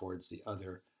antagonism towards the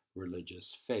other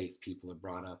religious faith. People are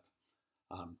brought up.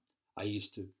 I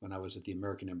used to, when I was at the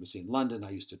American Embassy in London, I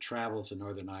used to travel to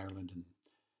Northern Ireland in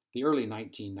the early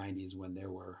 1990s when there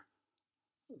were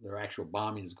actual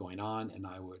bombings going on, and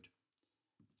I would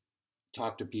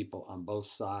talk to people on both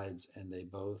sides, and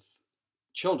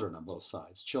children on both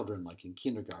sides, children like in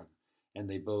kindergarten, and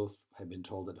they both had been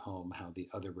told at home how the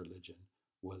other religion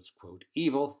was, quote,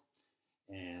 evil.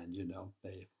 And,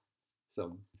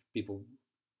 so people,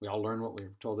 we all learn what we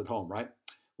were told at home, right?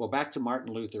 Well, back to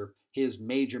Martin Luther, his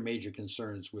major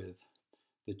concerns with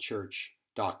the church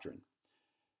doctrine.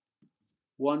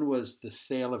 One was the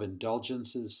sale of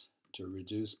indulgences to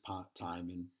reduce time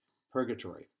in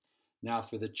purgatory. Now,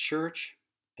 for the church,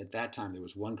 at that time, there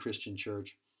was one Christian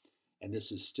church, and this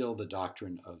is still the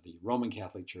doctrine of the Roman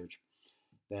Catholic Church,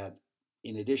 that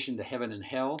in addition to heaven and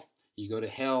hell, you go to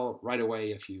hell right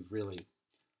away if you've really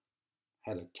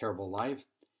had a terrible life.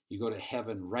 You go to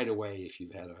heaven right away if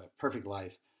you've had a perfect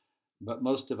life. But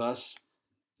most of us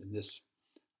in this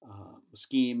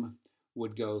scheme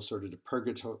would go sort of to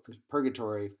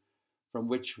purgatory, from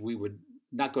which we would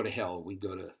not go to hell. We'd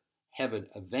go to heaven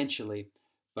eventually,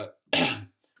 but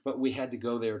but we had to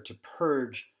go there to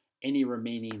purge any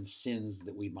remaining sins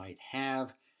that we might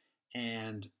have,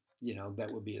 and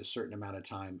that would be a certain amount of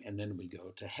time, and then we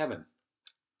go to heaven.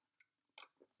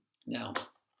 Now,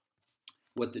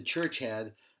 what the church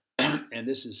had, and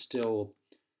this is still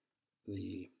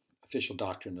the official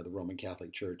doctrine of the Roman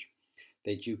Catholic Church,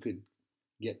 that you could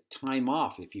get time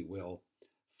off, if you will,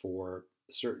 for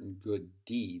certain good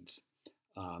deeds,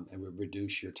 and would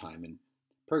reduce your time in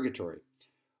purgatory.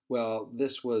 Well,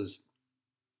 this was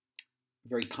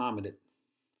very common at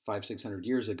 500-600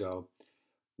 years ago,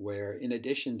 where in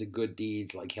addition to good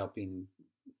deeds like helping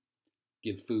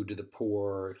give food to the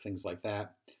poor, things like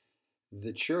that,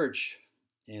 the church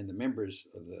and the members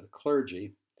of the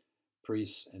clergy,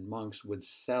 priests and monks, would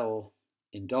sell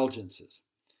indulgences.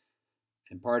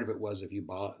 And part of it was if you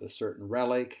bought a certain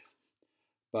relic.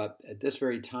 But at this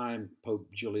very time, Pope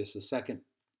Julius II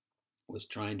was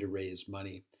trying to raise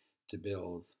money to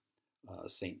build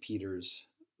St. Peter's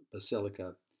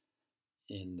Basilica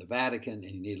in the Vatican, and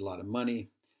he needed a lot of money.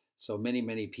 So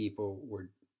many people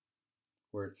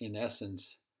were in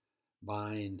essence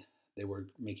they were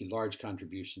making large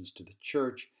contributions to the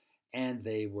church, and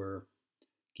they were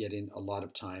getting a lot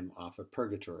of time off of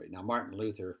purgatory. Now, Martin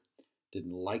Luther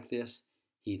didn't like this.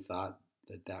 He thought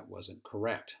that that wasn't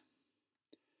correct.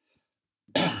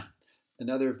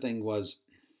 Another thing was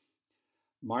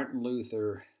Martin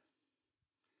Luther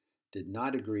did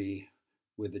not agree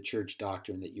with the church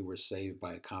doctrine that you were saved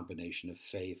by a combination of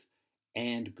faith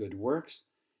and good works,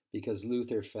 because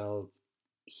Luther felt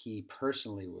he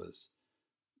personally was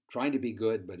trying to be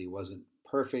good, but he wasn't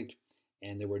perfect,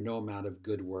 and there were no amount of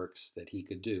good works that he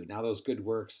could do. Now, those good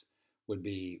works would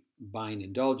be buying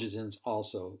indulgences,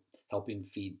 also helping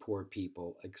feed poor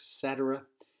people, etc.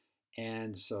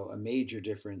 And so a major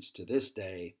difference to this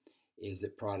day is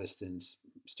that Protestants,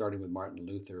 starting with Martin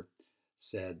Luther,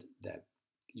 said that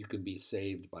you can be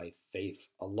saved by faith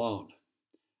alone.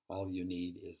 All you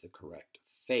need is the correct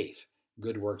faith.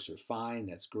 Good works are fine,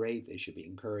 that's great, they should be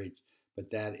encouraged, but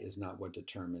that is not what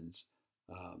determines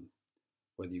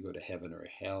whether you go to heaven or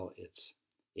hell.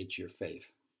 It's your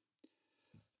faith.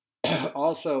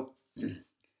 Also,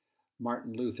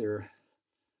 Martin Luther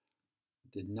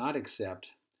did not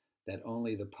accept that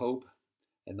only the Pope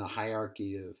and the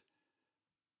hierarchy of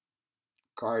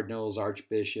cardinals,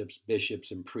 archbishops,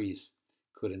 bishops, and priests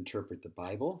could interpret the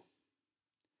Bible.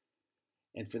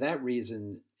 And for that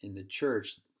reason, in the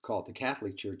church, called the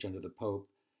Catholic Church under the Pope,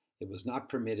 it was not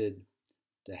permitted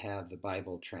to have the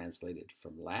Bible translated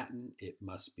from Latin. It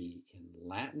must be in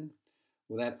Latin.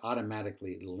 Well, that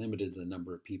automatically limited the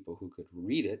number of people who could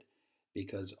read it,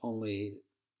 because only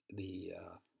the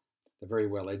very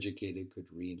well-educated could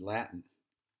read Latin.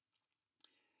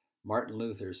 Martin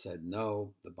Luther said,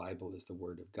 no, the Bible is the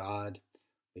Word of God.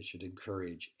 They should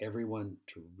encourage everyone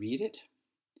to read it.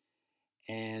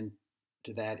 And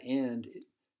to that end,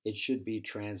 it should be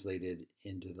translated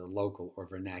into the local or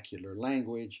vernacular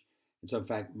language. And so, in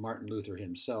fact, Martin Luther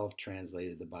himself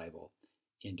translated the Bible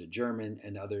into German,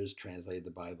 and others translated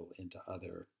the Bible into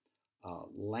other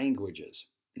languages.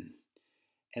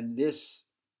 And this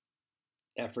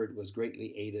effort was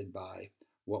greatly aided by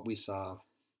what we saw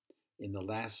in the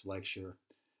last lecture,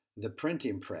 the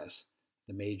printing press.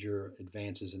 The major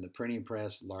advances in the printing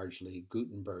press, largely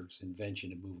Gutenberg's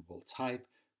invention of movable type,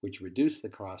 which reduced the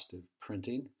cost of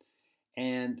printing.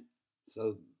 And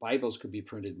so Bibles could be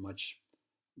printed much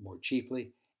more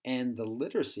cheaply. And the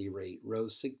literacy rate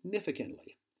rose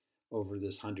significantly over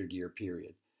this 100-year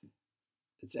period.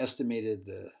 It's estimated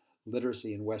the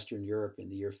literacy in Western Europe in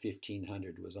the year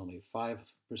 1500 was only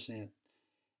 5%,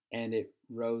 and it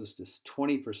rose to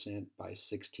 20% by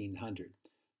 1600.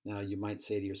 Now, you might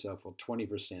say to yourself, well,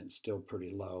 20% is still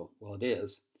pretty low. Well, it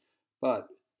is. But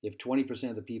if 20%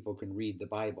 of the people can read the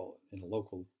Bible in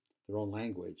their own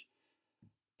language,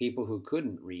 people who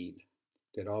couldn't read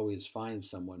could always find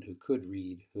someone who could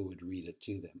read who would read it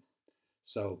to them.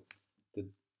 So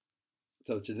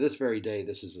to this very day,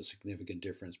 this is a significant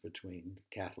difference between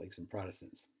Catholics and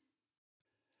Protestants.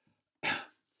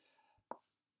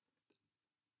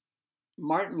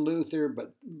 Martin Luther,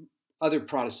 but other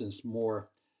Protestants more,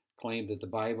 claimed that the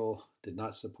Bible did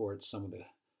not support some of the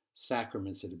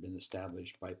sacraments that had been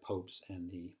established by popes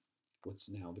and what's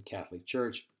now the Catholic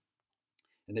Church.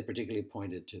 And they particularly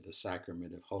pointed to the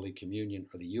sacrament of Holy Communion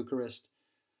or the Eucharist,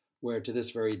 where to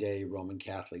this very day Roman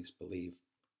Catholics believe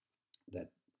that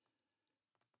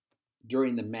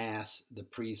during the Mass, the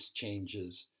priest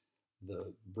changes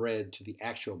the bread to the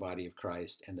actual body of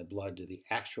Christ and the blood to the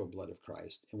actual blood of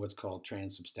Christ in what's called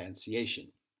transubstantiation.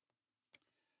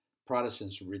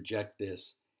 Protestants reject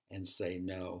this and say,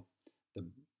 no, the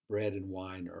bread and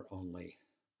wine are only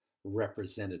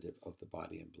representative of the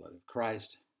body and blood of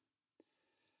Christ.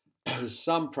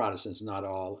 Some Protestants, not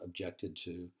all, objected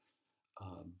to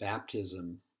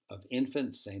baptism of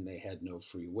infants, saying they had no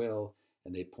free will,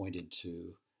 and they pointed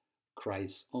to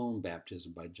Christ's own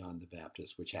baptism by John the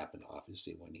Baptist, which happened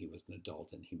obviously when he was an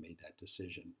adult and he made that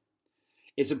decision.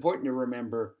 It's important to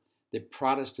remember that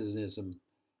Protestantism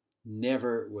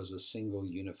never was a single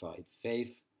unified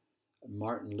faith.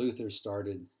 Martin Luther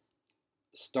started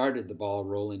the ball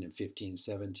rolling in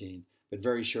 1517, but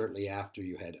very shortly after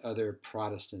you had other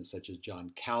Protestants such as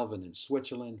John Calvin in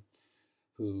Switzerland,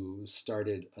 who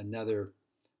started another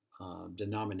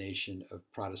denomination of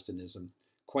Protestantism,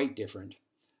 quite different.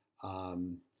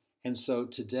 And so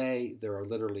today there are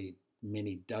literally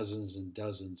many dozens and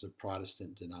dozens of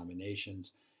Protestant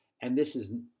denominations. And this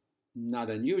is not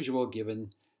unusual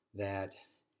given that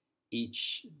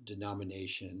each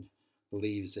denomination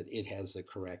believes that it has the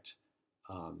correct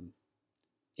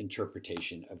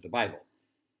interpretation of the Bible.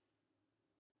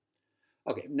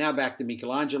 Okay, now back to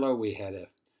Michelangelo. We had a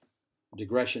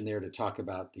digression there to talk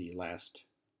about the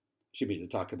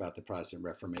Protestant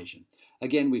Reformation.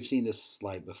 Again, we've seen this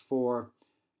slide before.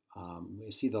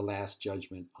 We see the Last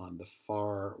Judgment on the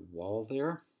far wall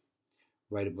there,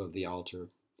 right above the altar,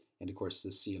 and of course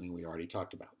the ceiling we already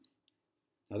talked about.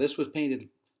 Now this was painted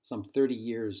some 30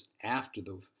 years after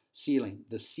the ceiling.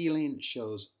 The ceiling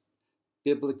shows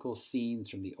biblical scenes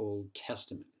from the Old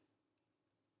Testament.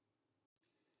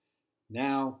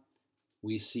 Now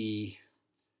we see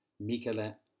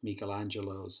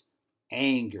Michelangelo's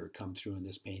anger come through in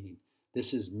this painting.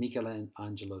 This is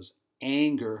Michelangelo's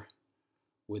anger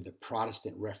with the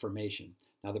Protestant Reformation.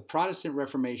 Now, the Protestant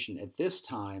Reformation at this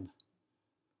time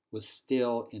was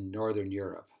still in Northern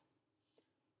Europe.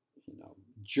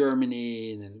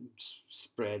 Germany, and then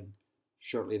spread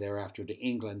shortly thereafter to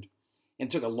England, and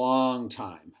took a long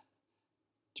time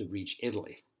to reach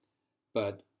Italy.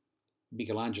 But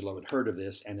Michelangelo had heard of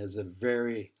this, and as a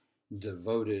very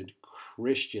devoted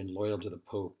Christian loyal to the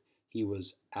Pope, he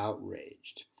was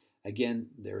outraged. Again,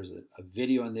 there's a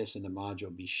video on this in the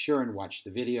module. Be sure and watch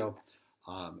the video.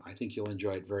 I think you'll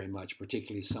enjoy it very much,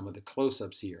 particularly some of the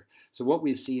close-ups here. So what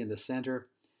we see in the center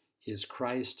is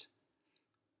Christ,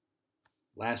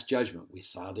 Last Judgment. We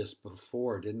saw this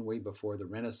before, didn't we? Before the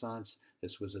Renaissance.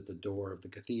 This was at the door of the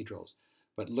cathedrals.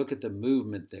 But look at the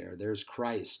movement there. There's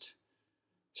Christ,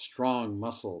 strong,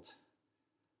 muscled,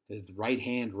 his right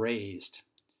hand raised,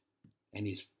 and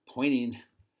he's pointing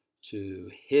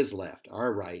to his left,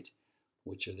 our right,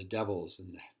 which are the devils,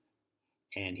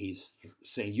 and he's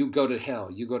saying, you go to hell,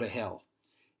 you go to hell.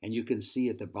 And you can see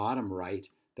at the bottom right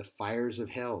the fires of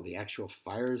hell, the actual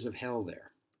fires of hell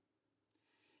there.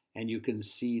 And you can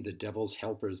see the devil's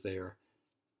helpers there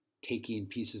taking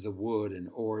pieces of wood and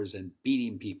oars and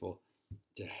beating people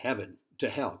to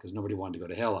hell, because nobody wanted to go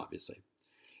to hell, obviously.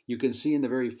 You can see in the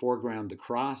very foreground the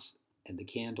cross and the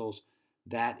candles.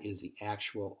 That is the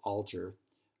actual altar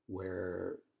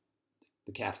where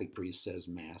the Catholic priest says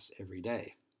Mass every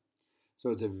day. So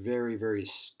it's a very, very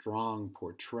strong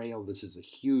portrayal. This is a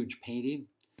huge painting.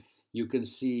 You can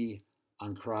see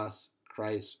on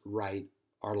Christ's right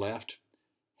or left,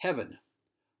 heaven.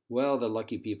 Well, the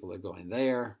lucky people are going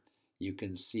there. You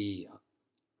can see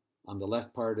on the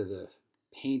left part of the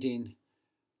painting,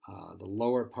 the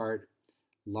lower part,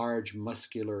 large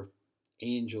muscular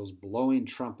angels blowing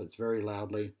trumpets very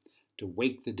loudly to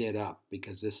wake the dead up,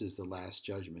 because this is the last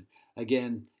judgment.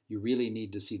 Again, you really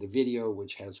need to see the video,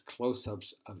 which has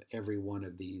close-ups of every one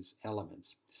of these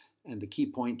elements. And the key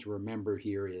point to remember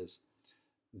here is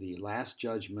the Last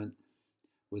Judgment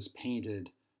was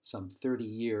painted some 30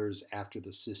 years after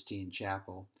the Sistine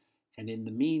Chapel, and in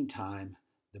the meantime,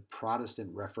 the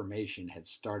Protestant Reformation had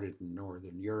started in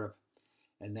Northern Europe,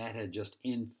 and that had just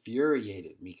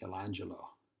infuriated Michelangelo,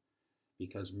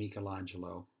 because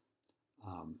Michelangelo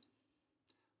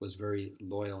was very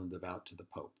loyal and devout to the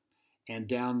Pope. And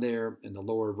down there in the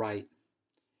lower right,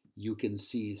 you can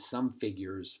see some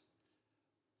figures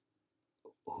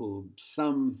who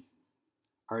some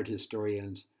art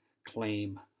historians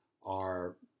claim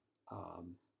are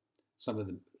some of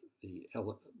the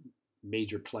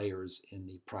major players in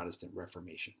the Protestant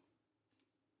Reformation.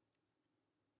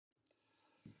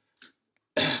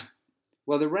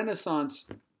 Well, the Renaissance,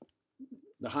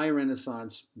 the High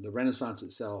Renaissance, the Renaissance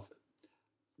itself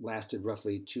lasted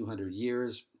roughly 200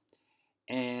 years.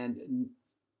 And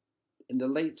in the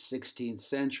late 16th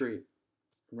century,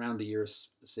 around the year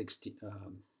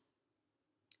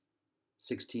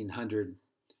 1600,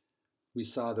 we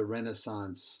saw the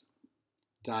Renaissance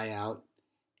die out,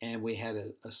 and we had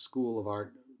a school of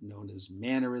art known as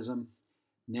Mannerism.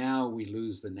 Now we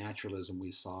lose the naturalism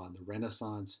we saw in the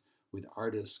Renaissance, with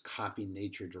artists copying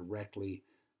nature directly,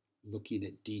 looking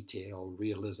at detail,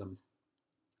 realism.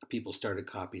 People started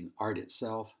copying art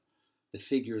itself. The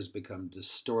figures become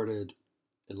distorted,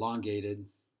 elongated.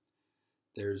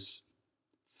 There's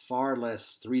far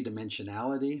less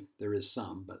three-dimensionality. There is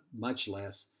some, but much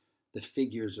less. The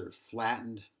figures are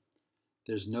flattened.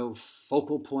 There's no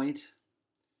focal point.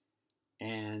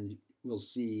 And we'll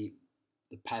see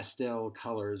the pastel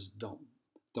colors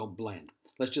don't blend.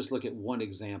 Let's just look at one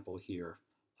example here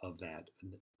of that.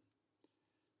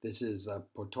 This is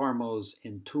Portormo's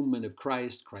Entombment of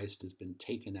Christ. Christ has been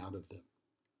taken down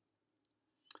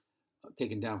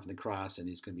from the cross, and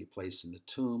he's going to be placed in the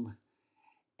tomb.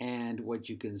 And what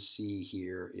you can see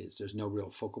here is there's no real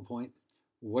focal point.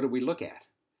 What do we look at?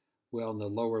 Well, in the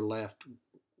lower left,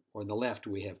 or in the left,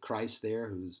 we have Christ there,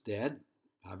 who's dead,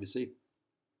 obviously.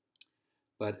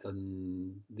 But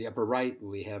in the upper right,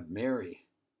 we have Mary.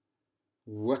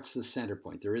 What's the center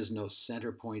point? There is no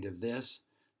center point of this.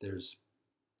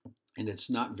 And it's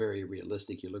not very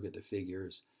realistic. You look at the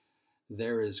figures.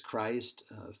 There is Christ,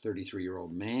 a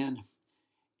 33-year-old man,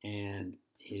 and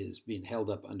is being held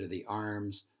up under the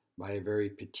arms by a very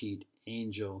petite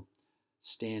angel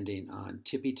standing on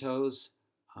tippy toes.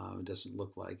 It doesn't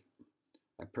look like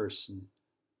a person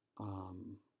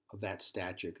of that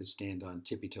stature could stand on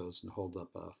tippy toes and hold up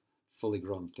a fully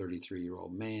grown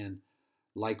 33-year-old man.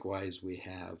 Likewise, we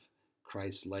have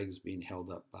Christ's legs being held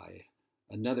up by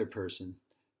another person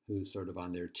who's sort of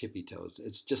on their tippy toes.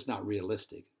 It's just not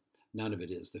realistic. None of it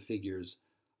is. The figures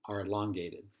are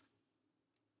elongated.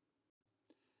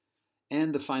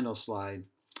 And the final slide,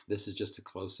 this is just a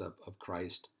close-up of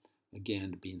Christ,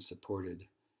 again, being supported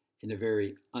in a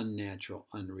very unnatural,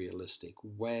 unrealistic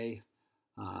way.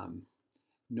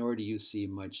 Nor do you see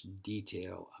much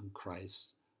detail on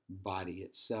Christ's body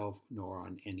itself, nor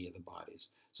on any of the bodies.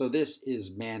 So this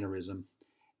is Mannerism.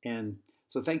 And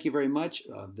so thank you very much.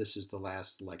 This is the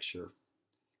last lecture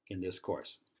in this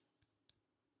course.